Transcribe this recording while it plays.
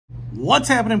What's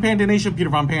happening, Panda Nation? Peter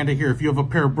Von Panda here. If you have a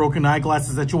pair of broken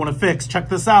eyeglasses that you want to fix, check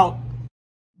this out.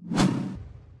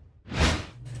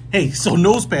 Hey, so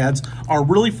nose pads are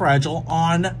really fragile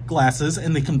on glasses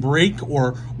and they can break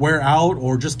or wear out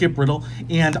or just get brittle.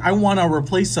 And I want to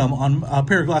replace some on a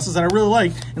pair of glasses that I really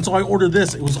like. And so I ordered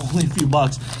this. It was only a few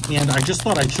bucks. And I just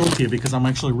thought I'd show it to you because I'm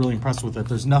actually really impressed with it.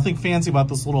 There's nothing fancy about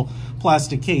this little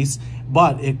plastic case,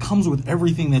 but it comes with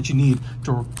everything that you need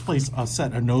to replace a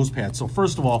set of nose pads. So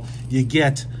first of all, you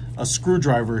get a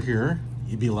screwdriver here.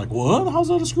 You'd be like, what? How's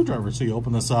that a screwdriver? So you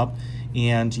open this up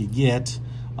and you get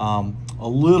a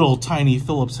little tiny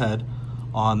Phillips head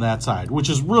on that side, which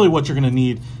is really what you're going to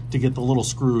need to get the little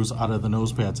screws out of the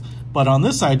nose pads. But on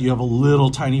this side, you have a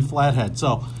little tiny flathead.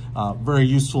 So very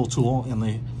useful tool, and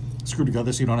they screw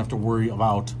together so you don't have to worry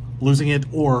about losing it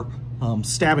or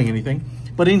stabbing anything.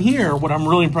 But in here, what I'm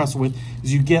really impressed with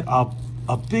is you get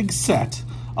a big set,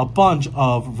 a bunch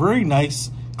of very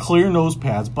nice clear nose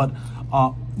pads. But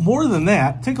more than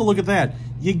that, take a look at that.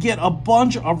 You get a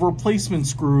bunch of replacement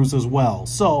screws as well.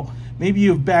 So maybe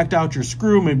you've backed out your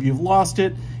screw, maybe you've lost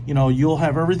it, you know, you'll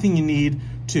have everything you need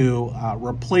to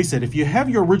replace it. If you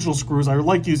have your original screws, I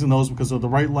like using those because they're the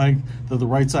right length, they're the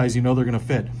right size, you know they're gonna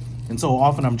fit. And so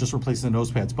often I'm just replacing the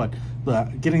nose pads, but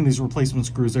getting these replacement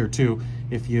screws there too,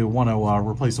 if you want to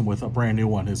replace them with a brand new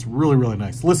one, is really, really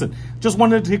nice. Listen, just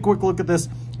wanted to take a quick look at this.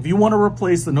 If you want to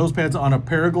replace the nose pads on a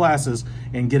pair of glasses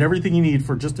and get everything you need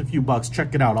for just a few bucks,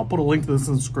 check it out. I'll put a link to this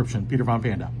in the description. Peter Von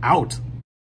Panda, out.